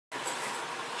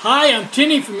Hi, I'm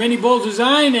Tinny from Mini Bowl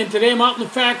Design, and today I'm out in the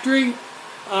factory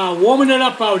warming it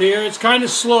up out here. It's kind of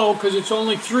slow because it's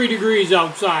only 3 degrees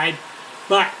outside,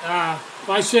 but if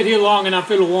I sit here long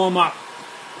enough, it'll warm up.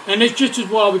 And it's just as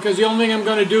well because the only thing I'm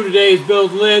going to do today is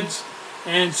build lids,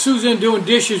 and Susan doing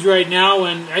dishes right now,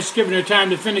 and that's giving her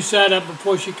time to finish that up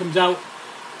before she comes out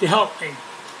to help me.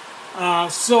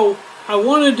 So I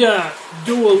wanted to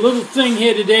do a little thing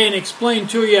here today and explain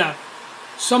to you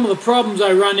some of the problems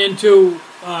I run into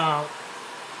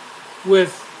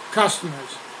with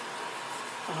customers.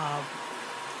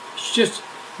 It's just,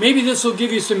 maybe this will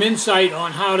give you some insight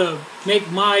on how to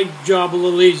make my job a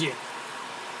little easier.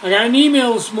 I got an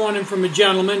email this morning from a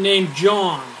gentleman named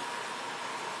John.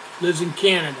 Lives in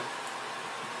Canada.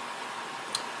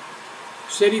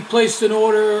 Said he placed an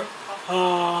order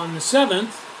on the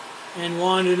 7th and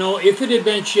wanted to know if it had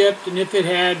been shipped and if it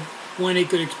had, when he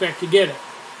could expect to get it.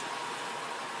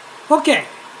 Okay,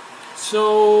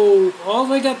 so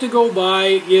all I got to go by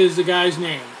is the guy's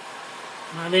name.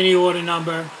 I don't have any order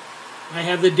number. I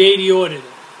have the date he ordered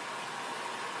it.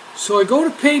 So I go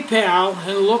to PayPal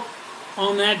and look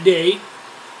on that date,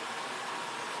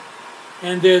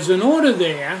 and there's an order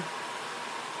there,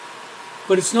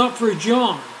 but it's not for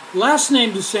John. Last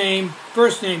name's the same,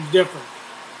 first name's different.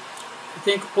 I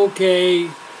think, okay,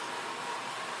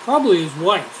 probably his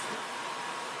wife.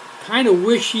 Kind of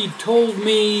wish he'd told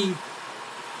me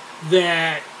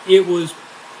that it was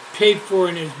paid for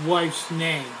in his wife's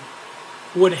name.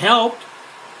 Would have helped,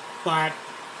 but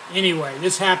anyway,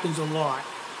 this happens a lot.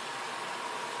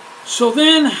 So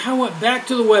then I went back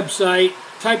to the website,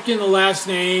 typed in the last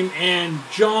name, and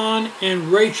John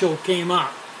and Rachel came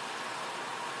up.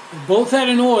 They both had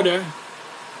an order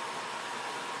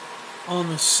on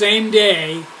the same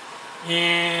day,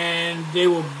 and they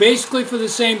were basically for the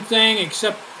same thing,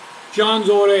 except John's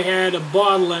order had a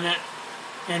bottle in it,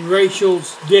 and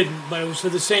Rachel's didn't, but it was for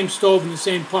the same stove and the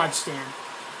same pot stand.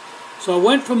 So I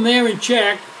went from there and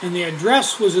checked, and the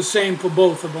address was the same for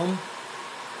both of them.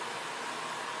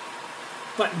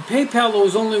 But in PayPal there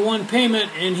was only one payment,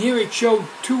 and here it showed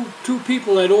two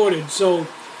people had ordered. So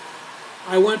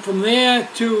I went from there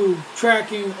to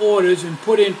tracking orders and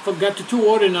got the 2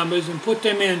 order numbers and put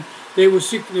them in. They were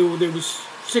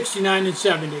 69 and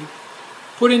 70.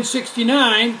 Put in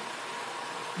 69,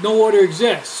 no order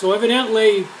exists. So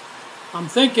evidently, I'm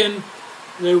thinking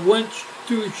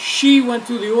she went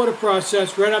through the order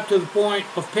process right up to the point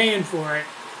of paying for it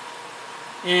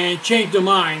and changed her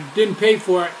mind. Didn't pay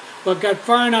for it, but got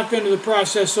far enough into the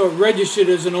process so it registered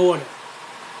as an order.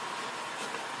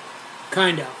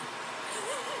 Kind of.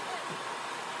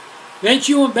 Then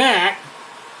she went back,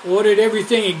 ordered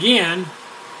everything again,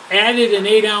 added an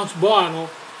 8-ounce bottle,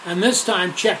 and this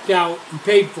time checked out and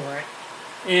paid for it.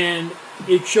 And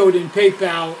it showed in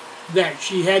PayPal that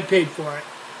she had paid for it.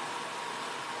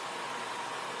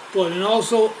 But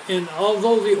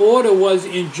although the order was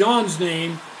in John's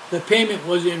name, the payment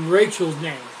was in Rachel's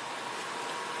name.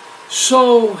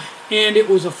 So, and it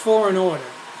was a foreign order.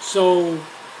 So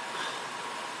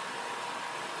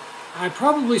I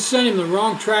probably sent him the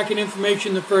wrong tracking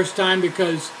information the first time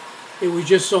because it was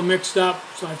just so mixed up.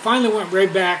 So I finally went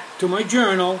right back to my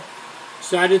journal,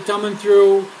 started thumbing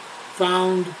through,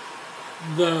 found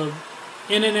the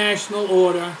international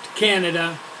order to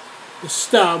Canada, the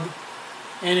stub,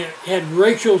 and it had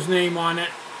Rachel's name on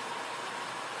it,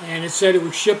 and it said it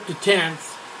was shipped the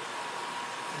 10th,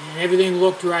 and everything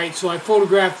looked right. So I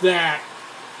photographed that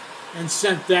and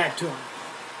sent that to him.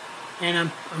 And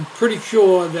I'm pretty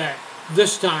sure that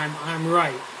this time I'm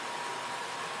right.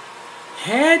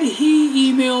 Had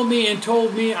he emailed me and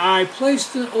told me I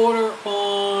placed an order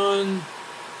on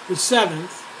the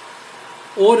 7th,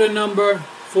 order number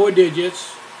 4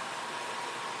 digits,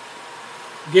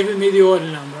 giving me the order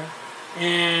number,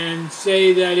 and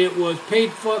say that it was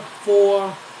paid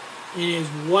for in his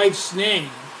wife's name,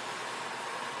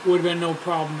 would have been no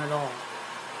problem at all.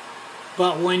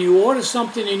 But when you order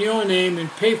something in your name and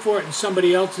pay for it in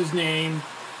somebody else's name,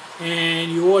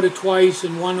 and you order twice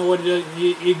and one order,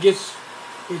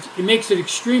 it makes it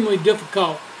extremely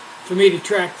difficult for me to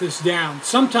track this down.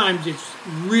 Sometimes it's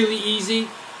really easy,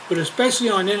 but especially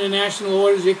on international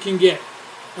orders, it can get,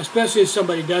 especially if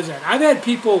somebody does that. I've had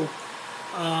people,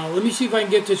 let me see if I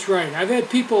can get this right. I've had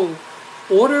people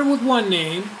order with one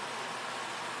name,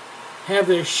 have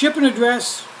their shipping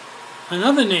address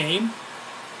another name,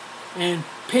 and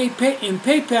pay in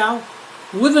PayPal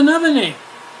with another name.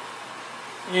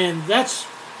 And that's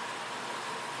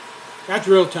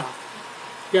real tough.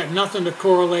 You got nothing to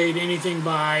correlate anything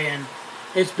by, and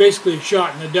it's basically a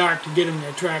shot in the dark to get them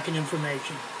their tracking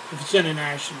information if it's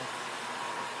international.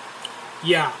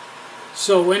 Yeah.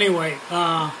 So anyway,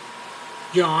 John,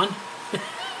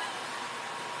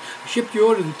 I shipped your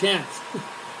order the 10th.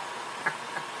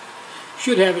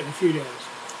 Should have it in a few days.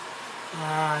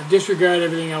 Disregard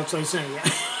everything else I sent you.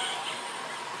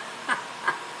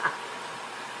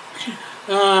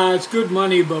 It's good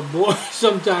money, but boy,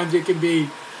 sometimes it can be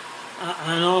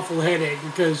an awful headache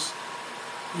because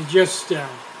it just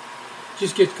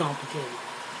gets complicated.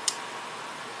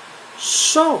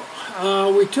 So,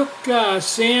 we took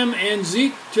Sam and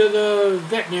Zeke to the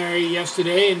veterinary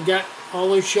yesterday and got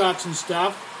all their shots and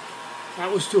stuff.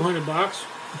 That was $200.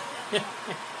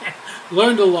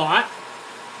 Learned a lot.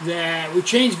 That we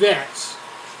changed vets.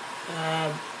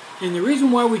 And the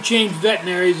reason why we changed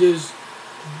veterinaries is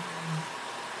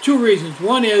two reasons.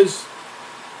 One is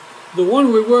the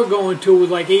one we were going to was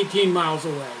like 18 miles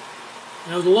away.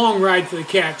 And it was a long ride for the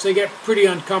cats. They get pretty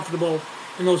uncomfortable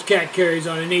in those cat carriers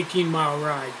on an 18-mile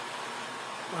ride.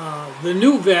 The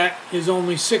new vet is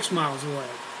only 6 miles away.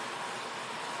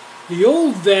 The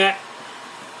old vet,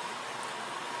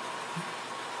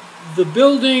 the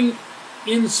building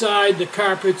inside, the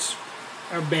carpets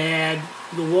are bad.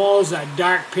 The walls are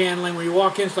dark paneling. When you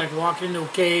walk in, it's like walking into a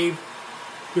cave.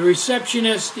 The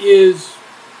receptionist is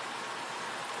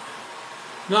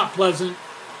not pleasant.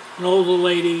 An older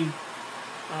lady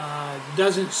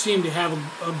doesn't seem to have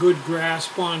a good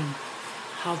grasp on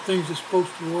how things are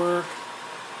supposed to work.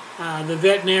 The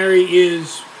veterinary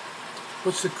is,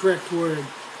 what's the correct word?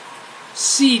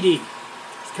 Seedy.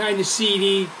 It's kind of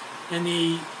seedy, and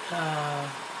the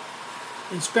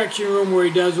inspection room where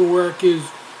he does the work is,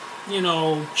 you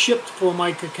know, chipped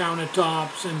Formica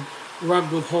countertops and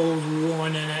rug with holes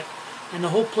worn in it. And the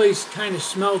whole place kind of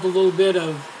smells a little bit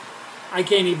of, I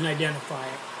can't even identify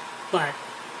it. But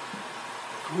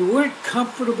we weren't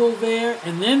comfortable there.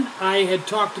 And then I had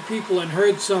talked to people and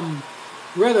heard some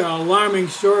rather alarming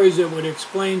stories that would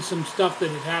explain some stuff that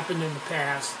had happened in the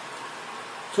past.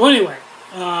 So anyway,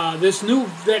 this new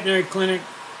veterinary clinic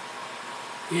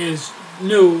is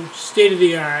new,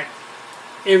 state-of-the-art.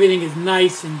 Everything is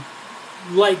nice and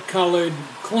light-colored,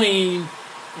 clean,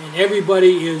 and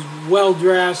everybody is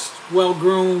well-dressed,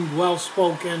 well-groomed,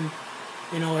 well-spoken.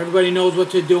 You know, everybody knows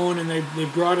what they're doing, and they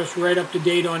brought us right up to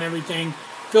date on everything,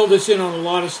 filled us in on a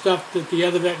lot of stuff that the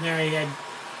other veterinary had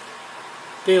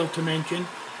failed to mention,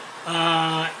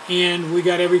 and we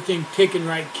got everything taken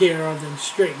right care of and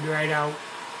straightened right out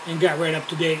and got right up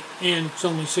to date, and it's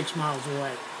only 6 miles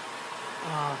away.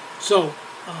 So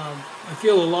I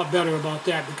feel a lot better about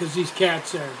that because these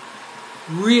cats are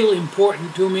real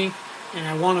important to me and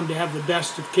I want them to have the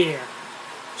best of care.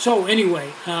 So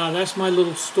anyway, that's my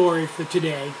little story for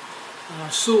today.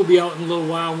 Sue will be out in a little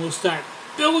while and we'll start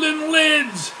building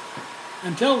lids.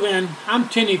 Until then, I'm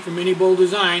Tinny from Mini Bowl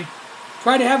Design.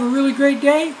 Try to have a really great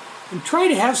day and try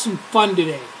to have some fun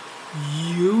today.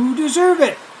 You deserve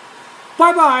it.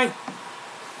 Bye-bye.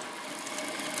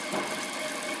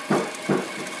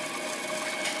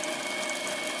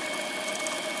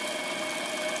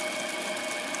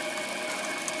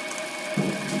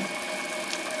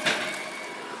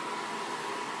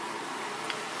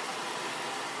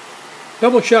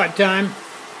 Double shot time.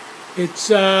 It's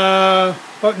about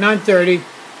 9:30.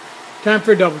 Time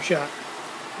for a double shot.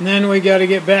 And then we got to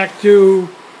get back to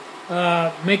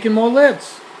making more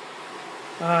lids.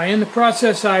 In the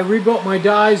process, I rebuilt my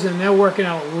dies and they're working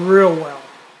out real well.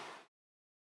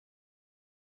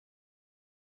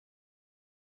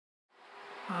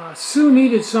 Sue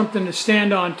needed something to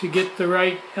stand on to get the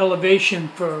right elevation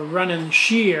for running the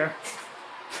shear.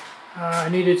 I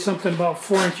needed something about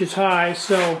 4 inches high,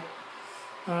 so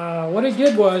what I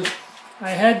did was I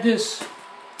had this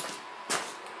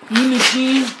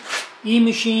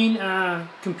e-machine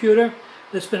computer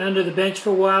that's been under the bench for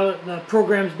a while. The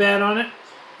program's bad on it,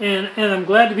 and I'm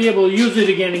glad to be able to use it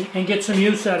again and get some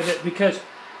use out of it because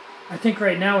I think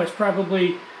right now it's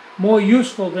probably more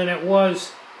useful than it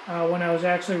was when I was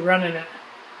actually running it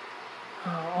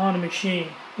on a machine.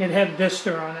 It had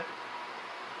Vista on it.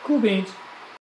 Cool beans.